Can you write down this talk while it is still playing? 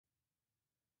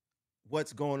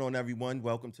What's going on, everyone?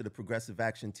 Welcome to the Progressive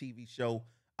Action TV show.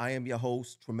 I am your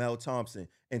host, Tremel Thompson,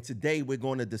 and today we're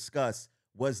going to discuss,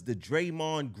 was the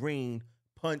Draymond Green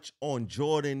punch on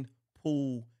Jordan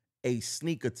Poole a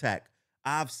sneak attack?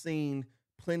 I've seen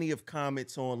plenty of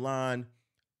comments online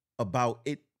about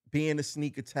it being a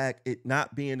sneak attack, it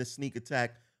not being a sneak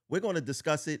attack. We're going to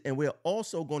discuss it, and we're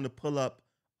also going to pull up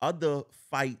other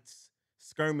fights,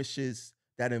 skirmishes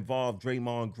that involve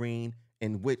Draymond Green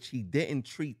in which he didn't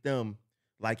treat them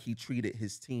like he treated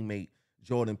his teammate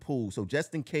Jordan Poole. So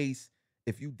just in case,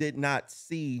 if you did not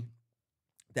see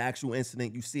the actual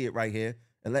incident, you see it right here.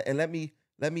 And let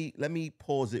me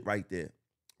pause it right there.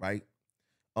 Right?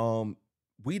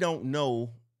 We don't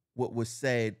know what was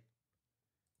said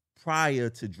prior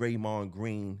to Draymond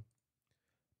Green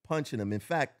punching him. In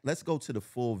fact, let's go to the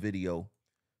full video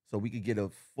so we could get a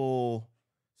full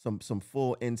some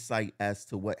full insight as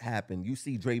to what happened. You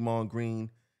see Draymond Green,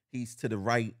 he's to the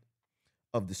right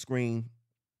of the screen.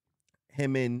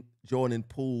 Him and Jordan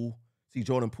Poole, see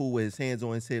Jordan Poole with his hands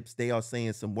on his hips. They are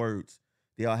saying some words.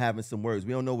 They are having some words.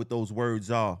 We don't know what those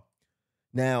words are.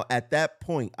 Now, at that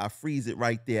point, I freeze it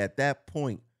right there. At that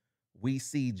point, we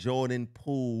see Jordan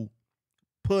Poole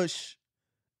push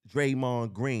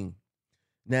Draymond Green.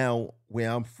 Now, where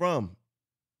I'm from,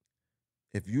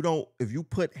 if you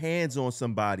put hands on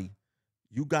somebody,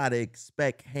 you got to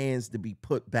expect hands to be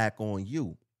put back on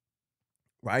you,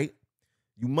 right?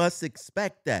 You must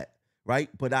expect that, right?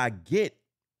 But I get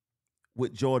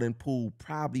what Jordan Poole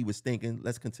probably was thinking.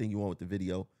 Let's continue on with the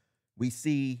video. We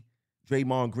see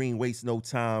Draymond Green waste no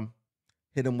time,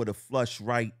 hit him with a flush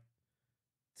right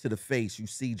to the face. You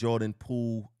see Jordan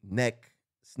Poole neck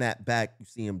snap back. You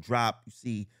see him drop. You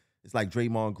see it's like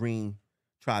Draymond Green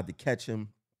tried to catch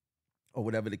him, or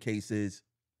whatever the case is.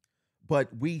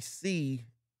 But we see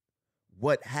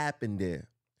what happened there.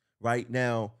 Right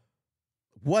now,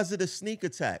 was it a sneak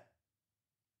attack?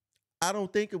 I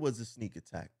don't think it was a sneak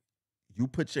attack. You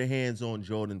put your hands on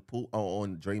Jordan Poole,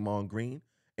 on Draymond Green,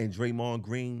 and Draymond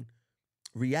Green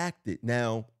reacted.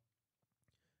 Now,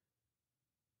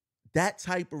 that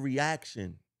type of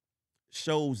reaction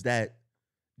shows that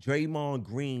Draymond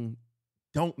Green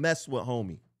don't mess with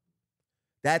homie.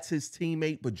 That's his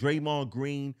teammate, but Draymond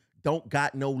Green don't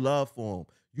got no love for him.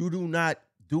 You do not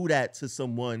do that to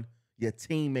someone, your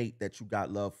teammate that you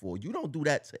got love for. You don't do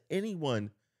that to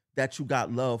anyone that you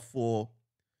got love for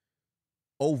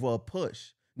over a push.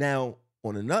 Now,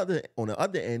 on the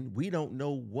other end, we don't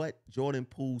know what Jordan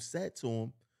Poole said to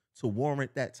him to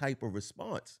warrant that type of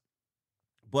response.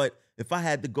 But if I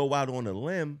had to go out on a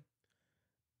limb,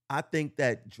 I think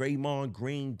that Draymond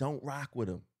Green don't rock with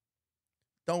him.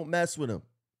 Don't mess with him.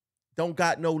 Don't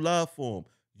got no love for him.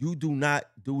 You do not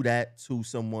do that to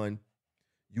someone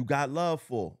you got love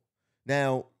for.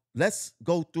 Now, let's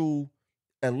go through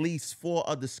at least 4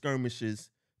 other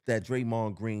skirmishes that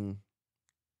Draymond Green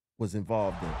was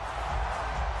involved in.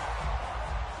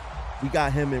 We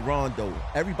got him and Rondo.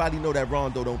 Everybody know that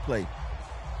Rondo don't play.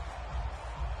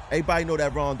 Everybody know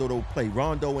that Rondo don't play.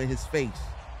 Rondo in his face.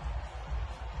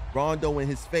 Rondo in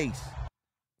his face.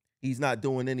 He's not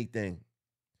doing anything.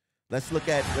 Let's look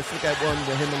at one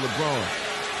with him and LeBron.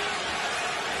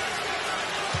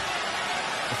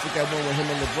 Let's look at one with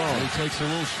him and LeBron. He takes a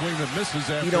little swing that misses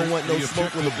after he don't want no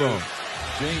smoke with LeBron.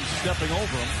 James stepping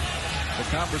over him. The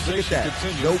conversation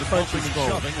continues. No the punch is and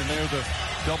thrown. shoving, and there's a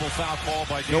double foul call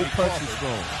by Danny No punch Crawford. is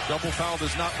thrown. Double foul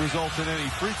does not result in any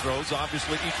free throws.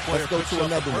 Obviously, each player Let's go picks to up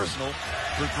another the one. personal.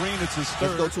 For Green, it's his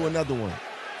third. Let's go to another one.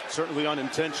 Certainly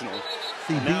unintentional.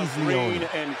 See Now Beasley on Green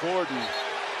it. and Gordon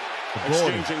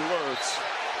Gordon. exchanging words.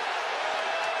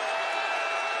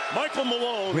 Michael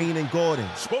Malone Green and Gordon.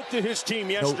 spoke to his team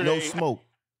No yesterday. smoke.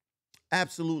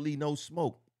 Absolutely no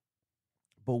smoke.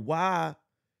 But why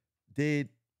did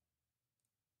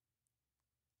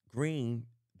Green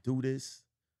do this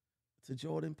to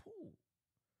Jordan Poole?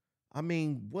 I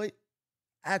mean, what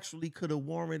actually could have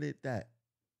warranted that?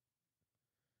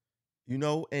 You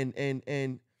know,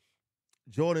 and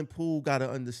Jordan Poole got to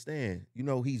understand, you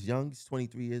know, he's young. He's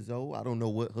 23 years old. I don't know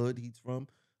what hood he's from.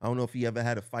 I don't know if he ever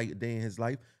had a fight a day in his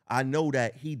life. I know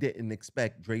that he didn't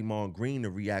expect Draymond Green to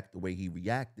react the way he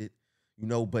reacted, you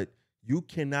know, but you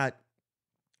cannot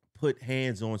put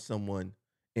hands on someone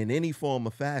in any form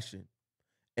of fashion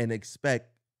and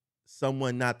expect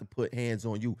someone not to put hands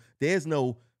on you. There's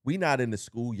no, we not in the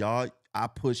schoolyard. I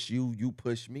push you, you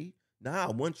push me.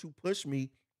 Nah, once you push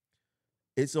me,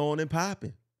 it's on and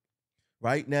popping.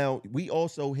 Right? Now, we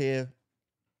also hear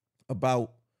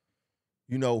about,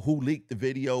 you know, who leaked the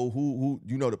video, who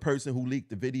you know, the person who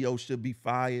leaked the video should be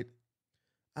fired.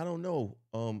 I don't know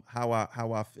how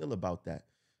I feel about that.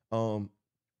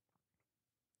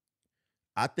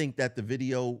 I think that the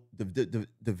video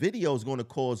is going to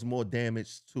cause more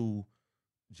damage to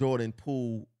Jordan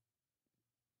Poole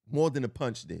more than the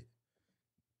punch did.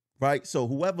 Right? So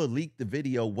whoever leaked the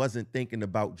video wasn't thinking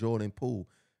about Jordan Poole.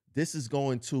 This is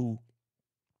going to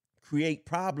create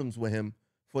problems with him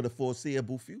for the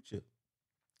foreseeable future.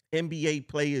 NBA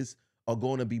players are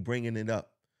going to be bringing it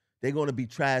up. They're going to be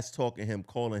trash talking him,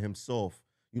 calling him soft.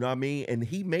 You know what I mean? And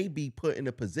he may be put in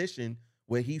a position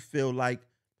where he feel like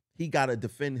he got to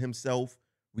defend himself,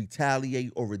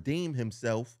 retaliate, or redeem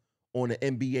himself on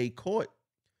an NBA court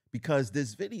because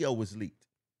this video was leaked.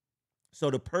 So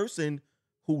the person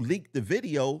who leaked the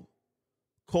video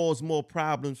caused more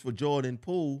problems for Jordan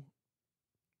Poole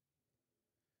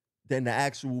than the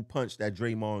actual punch that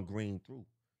Draymond Green threw,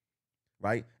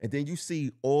 right? And then you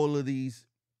see all of these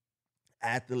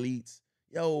athletes,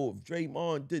 yo, if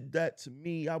Draymond did that to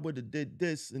me, I would have did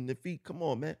this. And if he, come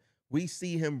on, man. We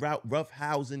see him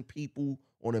roughhousing people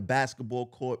on a basketball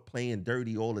court playing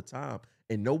dirty all the time,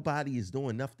 and nobody is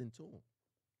doing nothing to him.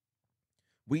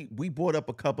 We brought up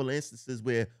a couple of instances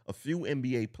where a few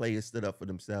NBA players stood up for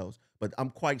themselves, but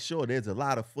I'm quite sure there's a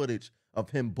lot of footage of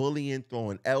him bullying,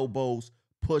 throwing elbows,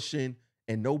 pushing,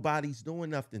 and nobody's doing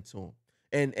nothing to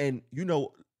him. And you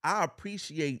know, I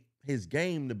appreciate his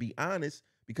game, to be honest,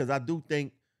 because I do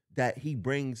think that he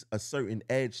brings a certain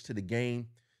edge to the game.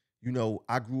 You know,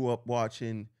 I grew up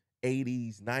watching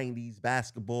 80s, 90s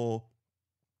basketball,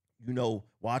 you know,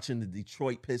 watching the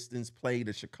Detroit Pistons play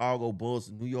the Chicago Bulls,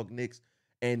 the New York Knicks,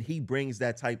 and he brings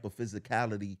that type of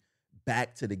physicality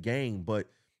back to the game. But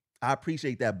I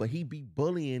appreciate that. But he be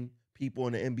bullying people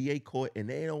in the NBA court, and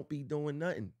they don't be doing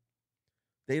nothing.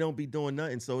 They don't be doing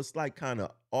nothing. So it's like kind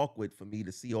of awkward for me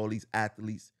to see all these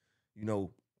athletes, you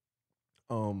know,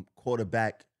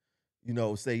 quarterback, you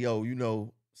know, say, yo, you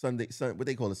know, what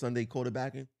they call it, Sunday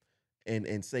quarterbacking,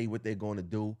 and say what they're going to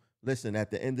do. Listen,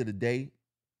 at the end of the day,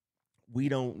 we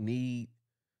don't need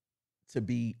to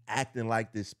be acting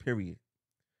like this, period.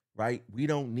 Right? We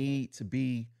don't need to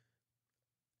be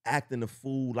acting a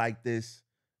fool like this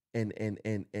and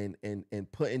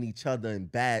putting each other in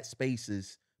bad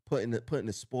spaces, putting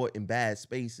the sport in bad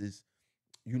spaces,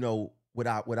 you know, with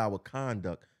our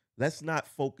conduct. Let's not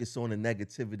focus on the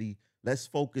negativity. Let's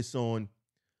focus on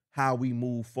how we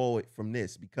move forward from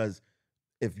this. Because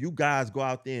if you guys go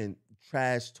out there and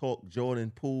trash talk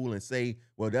Jordan Poole and say,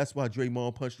 well, that's why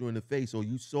Draymond punched you in the face, or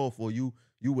you soft, or you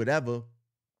whatever,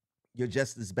 you're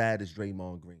just as bad as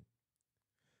Draymond Green.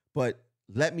 But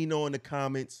let me know in the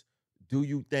comments, do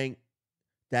you think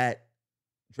that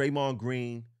Draymond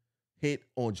Green hit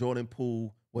on Jordan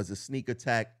Poole was a sneak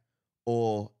attack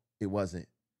or it wasn't?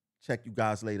 Check you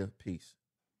guys later. Peace.